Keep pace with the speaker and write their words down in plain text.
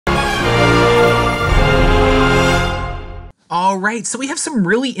All right, so we have some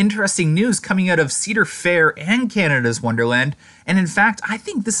really interesting news coming out of Cedar Fair and Canada's Wonderland, and in fact, I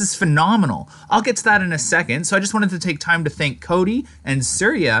think this is phenomenal. I'll get to that in a second, so I just wanted to take time to thank Cody and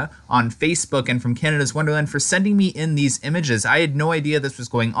Surya on Facebook and from Canada's Wonderland for sending me in these images. I had no idea this was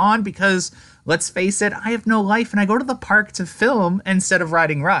going on because, let's face it, I have no life and I go to the park to film instead of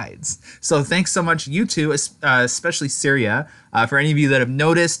riding rides. So thanks so much, you two, especially Surya. For any of you that have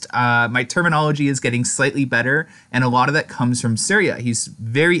noticed, my terminology is getting slightly better, and a lot of that comes from Surya. He's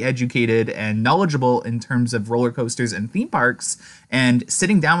very educated and knowledgeable in terms of roller coasters and theme parks, and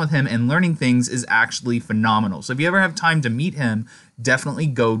sitting down with him and learning things is actually phenomenal. So if you ever have time to meet him, definitely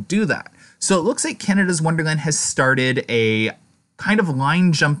go do that. So it looks like Canada's Wonderland has started a kind of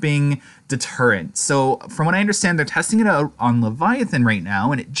line jumping deterrent. So from what I understand, they're testing it out on Leviathan right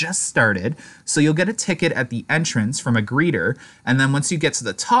now, and it just started. So you'll get a ticket at the entrance from a greeter, and then once you get to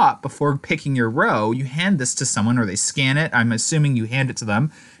the top, before picking your row, you hand this to someone, or they scan it. I'm assuming you hand it to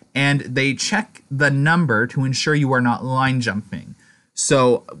them, and they check the number to ensure you are not line jumping.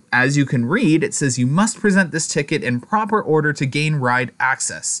 So as you can read, it says you must present this ticket in proper order to gain ride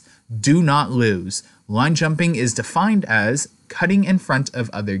access. Do not lose. Line jumping is defined as cutting in front of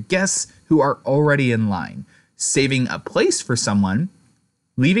other guests who are already in line, saving a place for someone,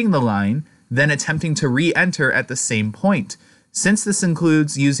 leaving the line, then attempting to re-enter at the same point. Since this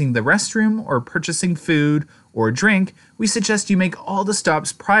includes using the restroom or purchasing food or drink, we suggest you make all the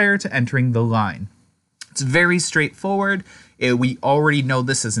stops prior to entering the line. It's very straightforward. We already know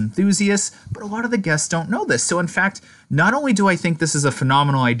this as enthusiasts, but a lot of the guests don't know this. So in fact, not only do I think this is a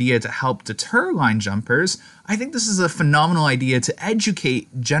phenomenal idea to help deter line jumpers, I think this is a phenomenal idea to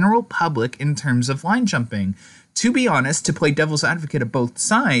educate general public in terms of line jumping. To be honest, to play devil's advocate of both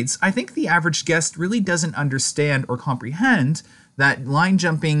sides, I think the average guest really doesn't understand or comprehend that line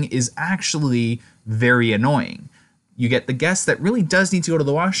jumping is actually very annoying. You get the guest that really does need to go to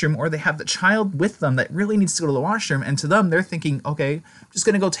the washroom, or they have the child with them that really needs to go to the washroom, and to them, they're thinking, okay, I'm just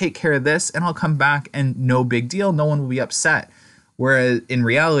going to go take care of this, and I'll come back, and no big deal, no one will be upset. Whereas in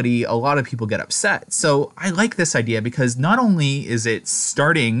reality, a lot of people get upset. So I like this idea because not only is it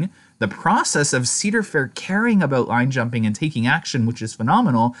starting the process of Cedar Fair caring about line jumping and taking action, which is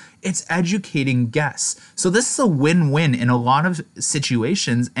phenomenal, it's educating guests. So this is a win-win in a lot of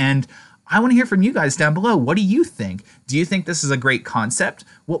situations, and I want to hear from you guys down below. What do you think? Do you think this is a great concept?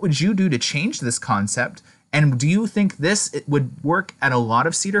 What would you do to change this concept? And do you think it would work at a lot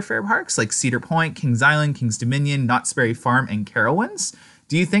of Cedar Fair parks like Cedar Point, Kings Island, Kings Dominion, Knott's Berry Farm, and Carowinds?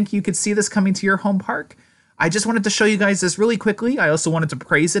 Do you think you could see this coming to your home park? I just wanted to show you guys this really quickly. I also wanted to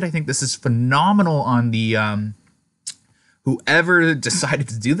praise it. I think this is phenomenal on the whoever decided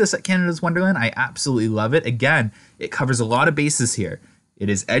to do this at Canada's Wonderland. I absolutely love it. Again, it covers a lot of bases here. It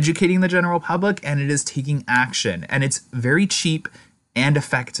is educating the general public, and it is taking action, and it's very cheap and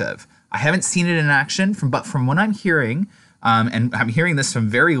effective. I haven't seen it in action, but from what I'm hearing, and I'm hearing this from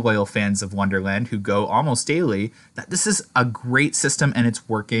very loyal fans of Wonderland who go almost daily, that this is a great system and it's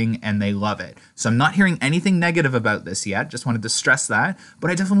working and they love it. So I'm not hearing anything negative about this yet. Just wanted to stress that, but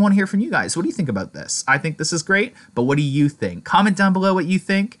I definitely want to hear from you guys. What do you think about this? I think this is great, but what do you think? Comment down below what you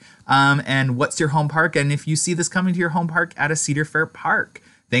think, and what's your home park, and if you see this coming to your home park at a Cedar Fair park.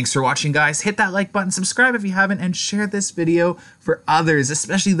 Thanks for watching, guys. Hit that like button, subscribe if you haven't, and share this video for others,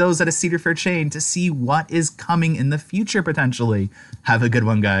 especially those at a Cedar Fair chain, to see what is coming in the future potentially. Have a good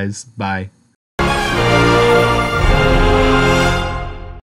one, guys. Bye.